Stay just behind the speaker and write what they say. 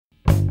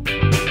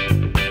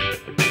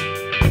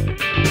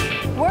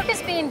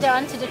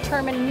on to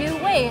determine new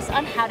ways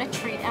on how to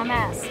treat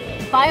MS.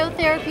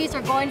 Biotherapies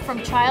are going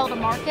from trial to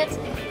market,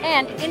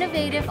 and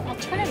innovative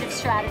alternative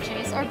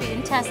strategies are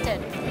being tested.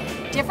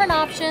 Different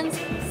options,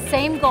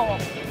 same goal.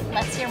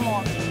 Let's hear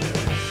more.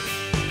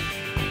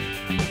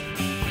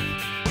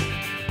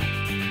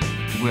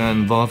 We are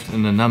involved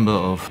in a number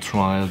of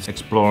trials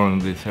exploring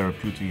the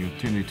therapeutic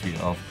utility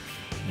of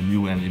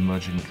new and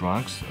emerging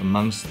drugs,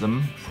 amongst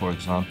them, for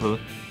example,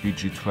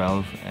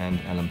 BG12 and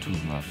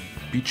alemtuzumab.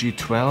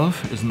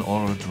 BG12 is an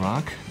oral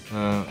drug,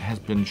 has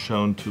been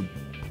shown to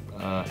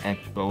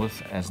act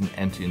both as an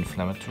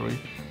anti-inflammatory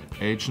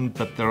agent,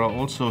 but there are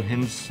also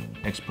hints,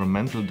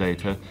 experimental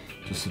data,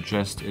 to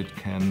suggest it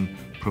can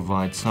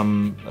provide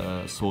some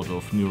sort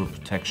of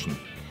neuroprotection.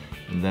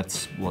 And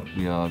that's what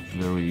we are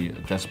very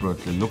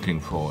desperately looking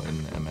for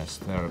in MS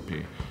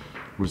therapy.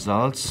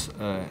 Results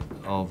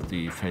of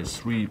the phase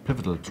 3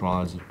 pivotal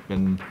trials have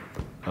been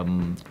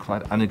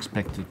quite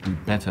unexpectedly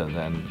better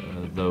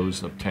than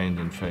those obtained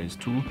in phase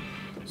 2.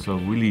 So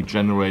really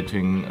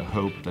generating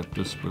hope that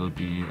this will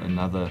be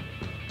another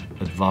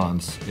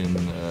advance in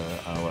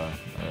our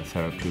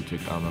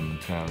therapeutic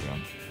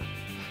armamentarium.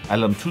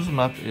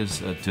 Alemtuzumab is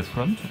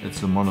different.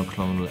 It's a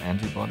monoclonal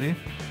antibody.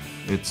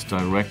 It's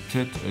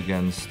directed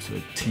against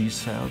T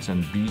cells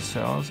and B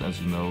cells,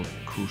 as you know,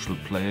 crucial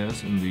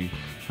players in the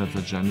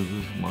pathogenesis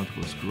of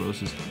multiple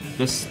sclerosis.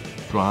 This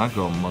drug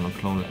or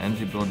monoclonal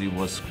antibody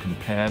was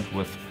compared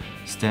with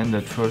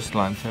standard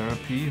first-line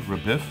therapy,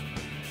 Rebif,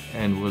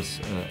 and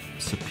was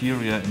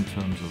superior in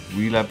terms of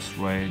relapse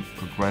rate,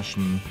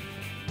 progression,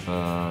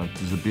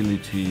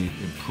 disability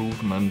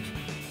improvement,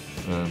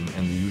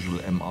 and the usual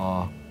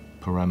MR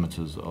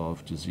parameters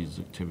of disease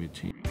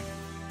activity.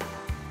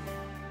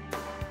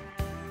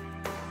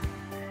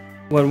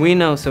 What we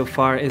know so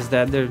far is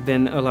that there have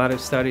been a lot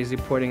of studies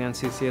reporting on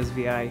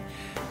CCSVI,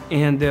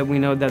 and we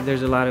know that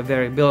there's a lot of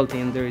variability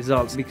in the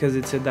results. Because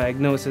it's a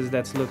diagnosis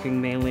that's looking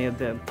mainly at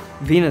the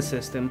venous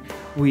system,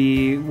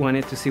 we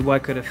wanted to see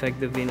what could affect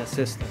the venous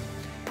system.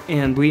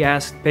 And we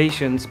asked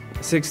patients,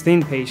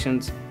 16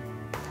 patients,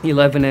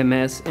 11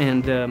 MS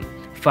and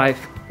 5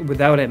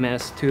 without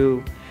MS,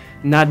 to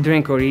not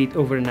drink or eat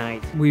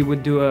overnight. We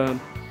would do an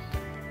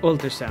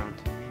ultrasound,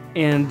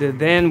 and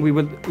then we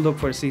would look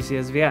for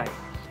CCSVI.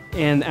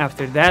 And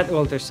after that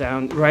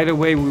ultrasound, right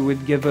away we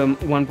would give them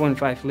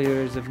 1.5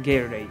 liters of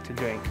Gatorade to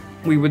drink.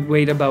 We would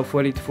wait about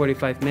 40 to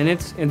 45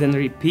 minutes and then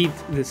repeat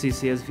the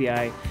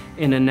CCSVI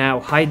in a now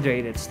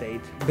hydrated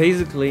state.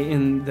 Basically,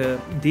 in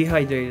the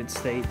dehydrated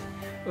state,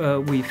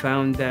 we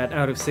found that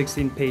out of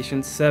 16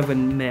 patients,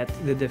 7 met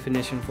the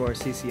definition for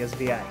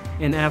CCSVI.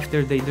 And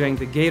after they drank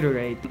the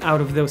Gatorade, out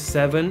of those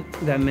 7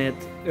 that met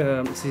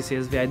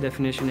CCSVI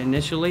definition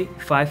initially,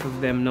 5 of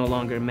them no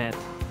longer met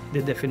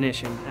the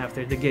definition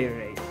after the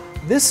Gatorade.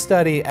 This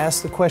study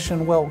asked the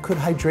question, well, could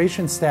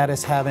hydration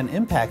status have an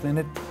impact? And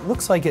it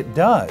looks like it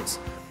does.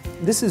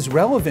 This is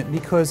relevant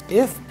because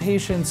if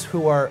patients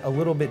who are a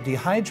little bit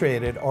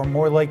dehydrated are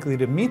more likely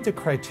to meet the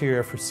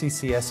criteria for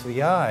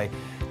CCSVI,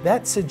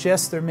 that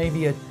suggests there may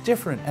be a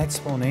different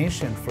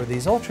explanation for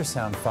these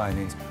ultrasound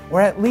findings, or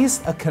at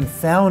least a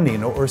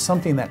confounding or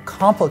something that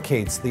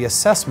complicates the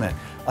assessment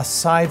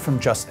aside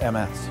from just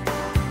MS.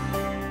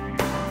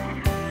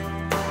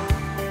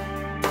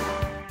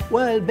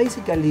 Well,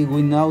 basically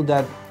we know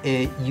that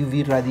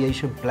UV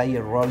radiation plays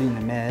a role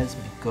in MS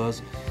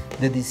because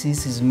the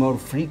disease is more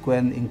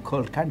frequent in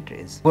cold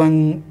countries.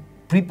 When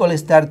people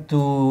start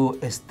to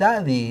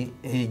study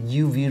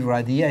UV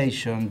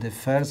radiation, the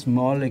first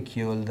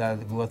molecule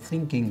that we were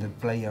thinking that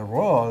played a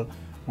role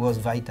was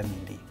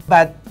vitamin D.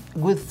 But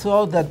we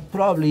thought that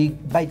probably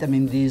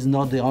vitamin D is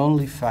not the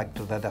only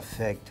factor that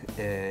affects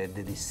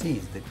the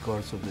disease, the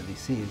course of the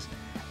disease,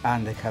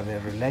 and they have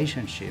a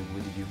relationship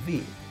with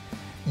UV.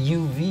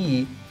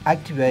 UV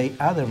activates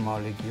other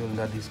molecule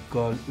that is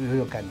called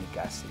urocanic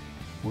acid.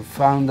 We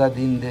found that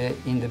in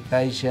the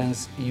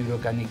patients,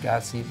 urocanic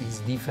acid is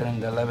different,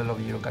 the level of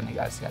urocanic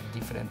acid is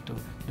different to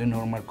the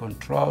normal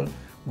control.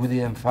 We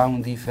didn't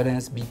find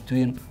difference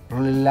between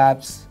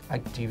relapse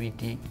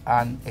activity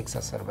and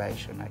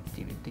exacerbation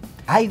activity.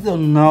 I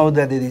don't know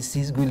that the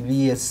disease will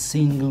be a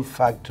single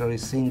factor, a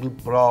single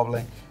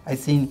problem. I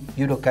think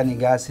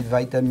urocanic acid,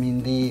 vitamin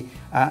D,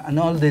 and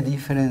all the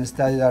different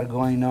studies that are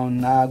going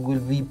on now will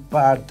be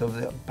part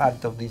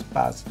of this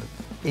puzzle.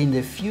 In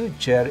the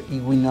future,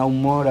 if we know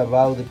more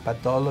about the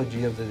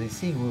pathology of the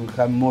disease, we will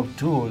have more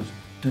tools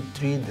to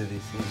treat the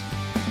disease.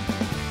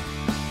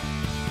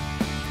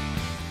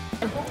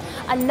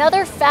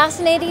 Another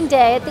fascinating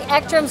day at the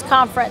ECTRIMS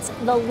conference,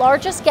 the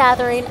largest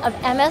gathering of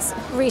MS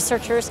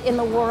researchers in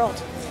the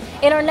world.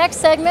 In our next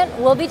segment,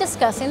 we'll be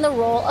discussing the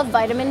role of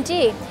vitamin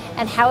D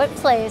and how it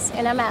plays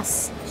in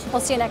MS.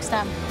 We'll see you next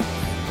time.